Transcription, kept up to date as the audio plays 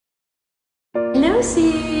you,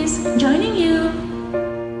 sis. Joining you.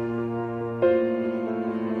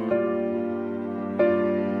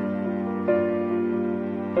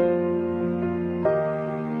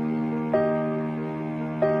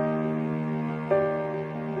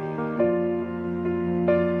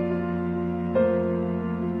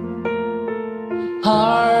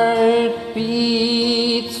 Heart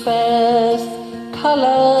beats fast,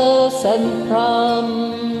 colors and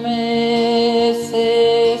promises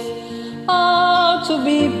are to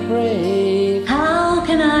be brave. How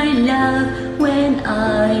can I love when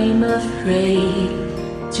I'm afraid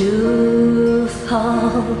to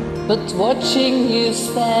fall? But watching you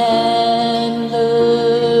stand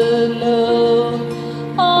alone,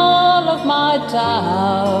 all of my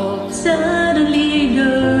doubts suddenly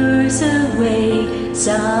goes away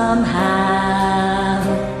somehow.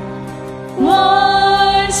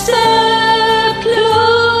 One step closer.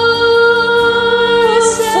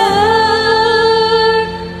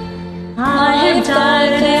 I have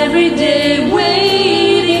died every day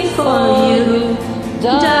waiting for you.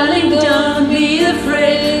 Darling, don't be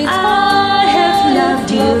afraid. I have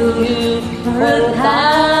loved you for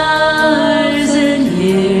 1,000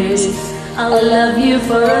 years. I'll love you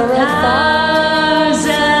for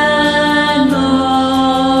 1,000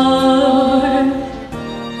 more.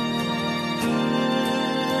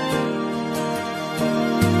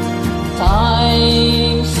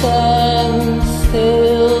 Time stands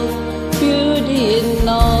still, beauty in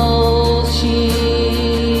all she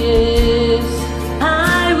is.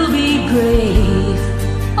 I will be brave.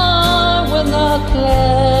 I will not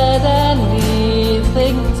let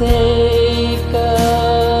anything take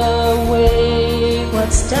away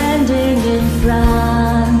What's standing in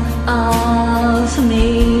front of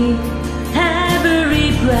me?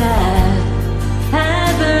 Every breath,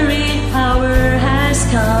 every hour has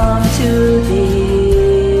come to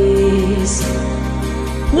this.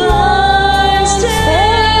 One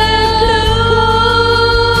step closer.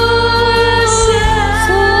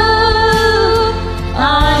 I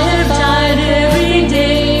have died every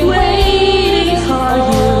day waiting for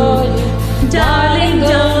you. Darling,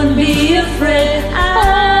 don't be afraid. I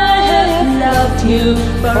have loved you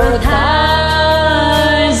for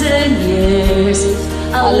 1,000 years.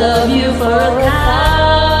 I'll love you for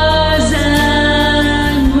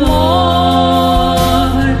 1,000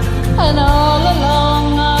 more. And all along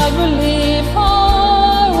I believe I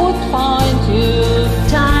would find you.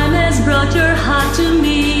 Time has brought your heart to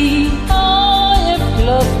me. I have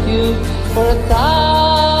loved you for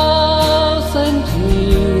 1,000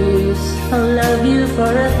 years. I'll love you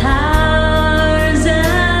for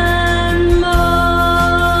 1,000 more.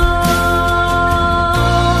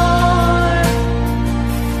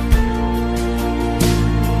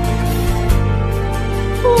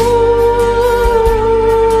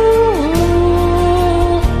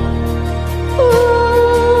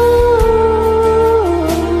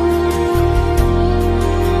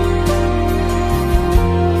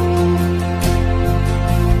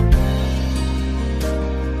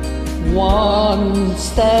 One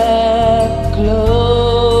step closer.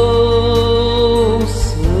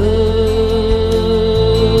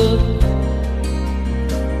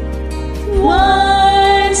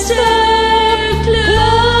 One step closer.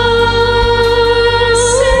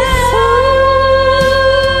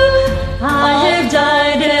 I have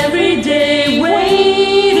died every day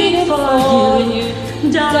waiting for you.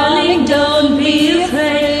 Darling, don't be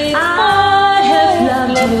afraid. I have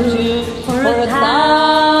loved you for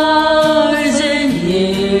 1,000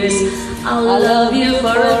 years. I'll love you for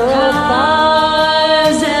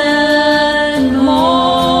 1,000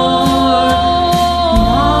 more.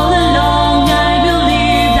 All along I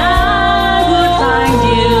believed I would find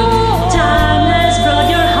you. Time has brought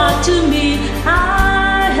your heart to me. I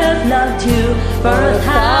have loved you for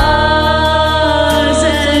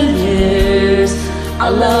 1,000 years.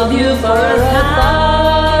 I'll love you for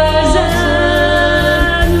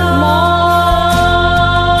 1,000 more.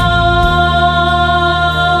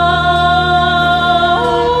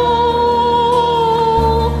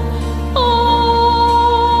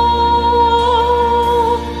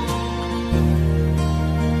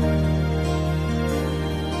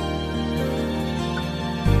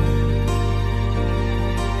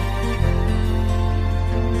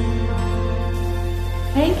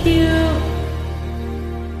 Thank you.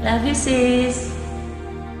 Love you, sis.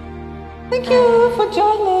 Thank you for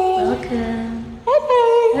joining. Welcome.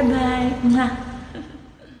 Bye-bye. Bye-bye.